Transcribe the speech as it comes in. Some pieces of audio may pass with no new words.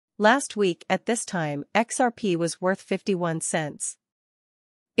Last week at this time, XRP was worth 51 cents.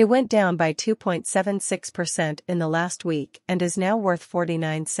 It went down by 2.76% in the last week and is now worth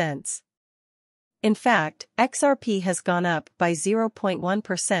 49 cents. In fact, XRP has gone up by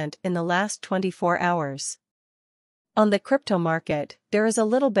 0.1% in the last 24 hours. On the crypto market, there is a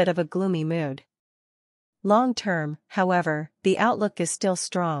little bit of a gloomy mood. Long term, however, the outlook is still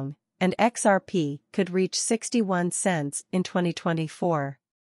strong, and XRP could reach 61 cents in 2024.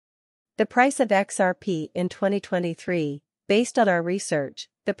 The price of XRP in 2023, based on our research,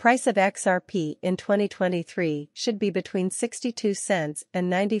 the price of XRP in 2023 should be between 62 cents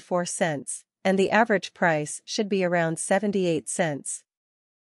and 94 cents, and the average price should be around 78 cents.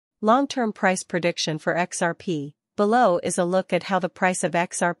 Long-term price prediction for XRP. Below is a look at how the price of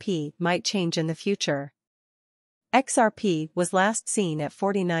XRP might change in the future. XRP was last seen at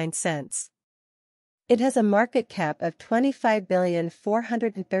 49 cents. It has a market cap of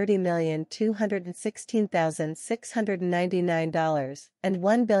 $25,430,216,699 and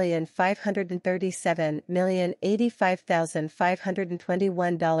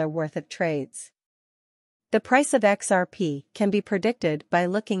 $1,537,085,521 worth of trades. The price of XRP can be predicted by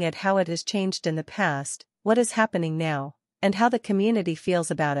looking at how it has changed in the past, what is happening now, and how the community feels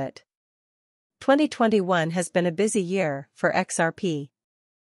about it. 2021 has been a busy year for XRP.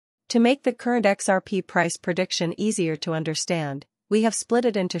 To make the current XRP price prediction easier to understand, we have split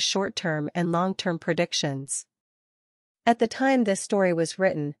it into short-term and long-term predictions. At the time this story was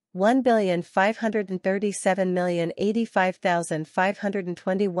written,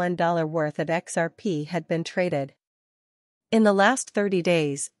 $1,537,085,521 worth of XRP had been traded. In the last 30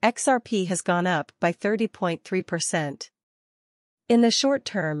 days, XRP has gone up by 30.3%. In the short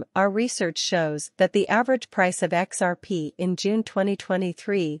term, our research shows that the average price of XRP in June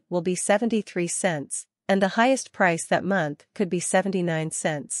 2023 will be 73 cents, and the highest price that month could be 79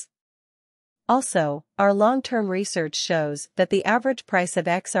 cents. Also, our long-term research shows that the average price of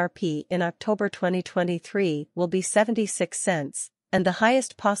XRP in October 2023 will be 76 cents, and the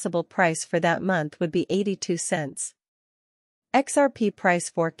highest possible price for that month would be 82 cents. XRP price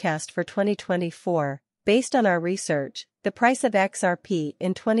forecast for 2024. Based on our research, the price of XRP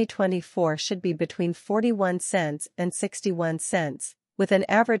in 2024 should be between 41 cents and 61 cents, with an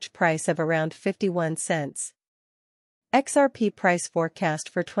average price of around 51 cents. XRP price forecast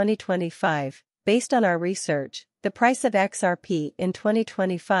for 2025. Based on our research, the price of XRP in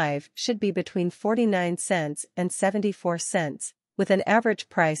 2025 should be between 49 cents and 74 cents, with an average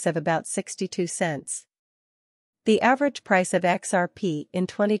price of about 62 cents. The average price of XRP in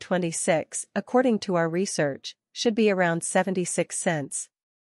 2026, according to our research, should be around 76 cents.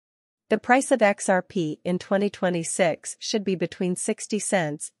 The price of XRP in 2026 should be between 60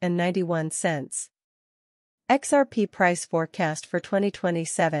 cents and 91 cents. XRP price forecast for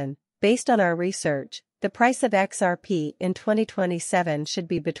 2027. Based on our research, the price of XRP in 2027 should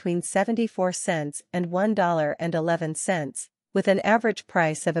be between 74 cents and $1.11, with an average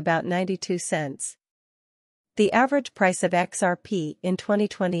price of about 92 cents. The average price of XRP in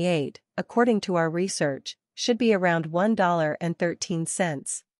 2028, according to our research, should be around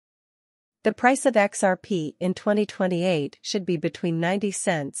 $1.13. The price of XRP in 2028 should be between 90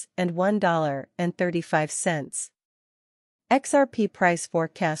 cents and $1.35. XRP price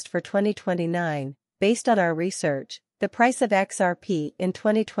forecast for 2029. Based on our research, the price of XRP in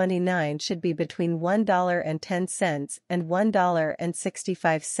 2029 should be between $1.10 and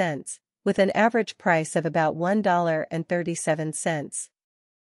 $1.65, with an average price of about $1.37.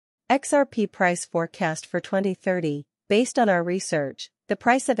 XRP price forecast for 2030. Based on our research, the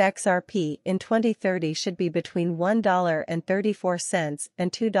price of XRP in 2030 should be between $1.34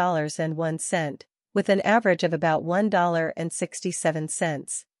 and $2.01, with an average of about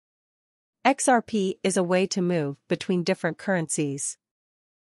 $1.67. XRP is a way to move between different currencies.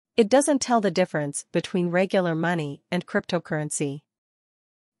 It doesn't tell the difference between regular money and cryptocurrency.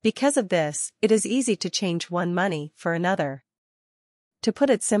 Because of this, it is easy to change one money for another. To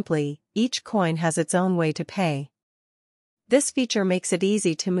put it simply, each coin has its own way to pay. This feature makes it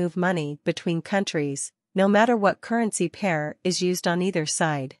easy to move money between countries, no matter what currency pair is used on either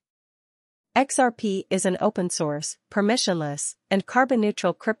side. XRP is an open-source, permissionless, and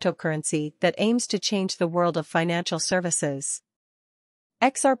carbon-neutral cryptocurrency that aims to change the world of financial services.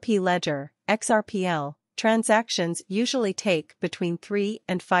 XRP Ledger, XRPL, transactions usually take between 3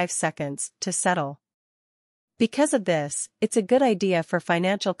 and 5 seconds to settle. Because of this, it's a good idea for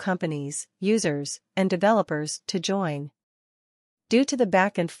financial companies, users, and developers to join. Due to the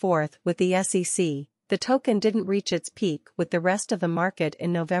back and forth with the SEC, the token didn't reach its peak with the rest of the market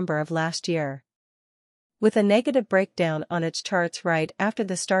in November of last year. With a negative breakdown on its charts right after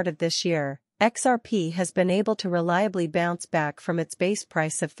the start of this year, XRP has been able to reliably bounce back from its base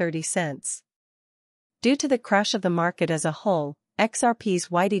price of 30 cents. Due to the crash of the market as a whole, XRP's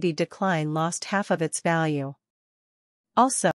YTD decline lost half of its value. Also,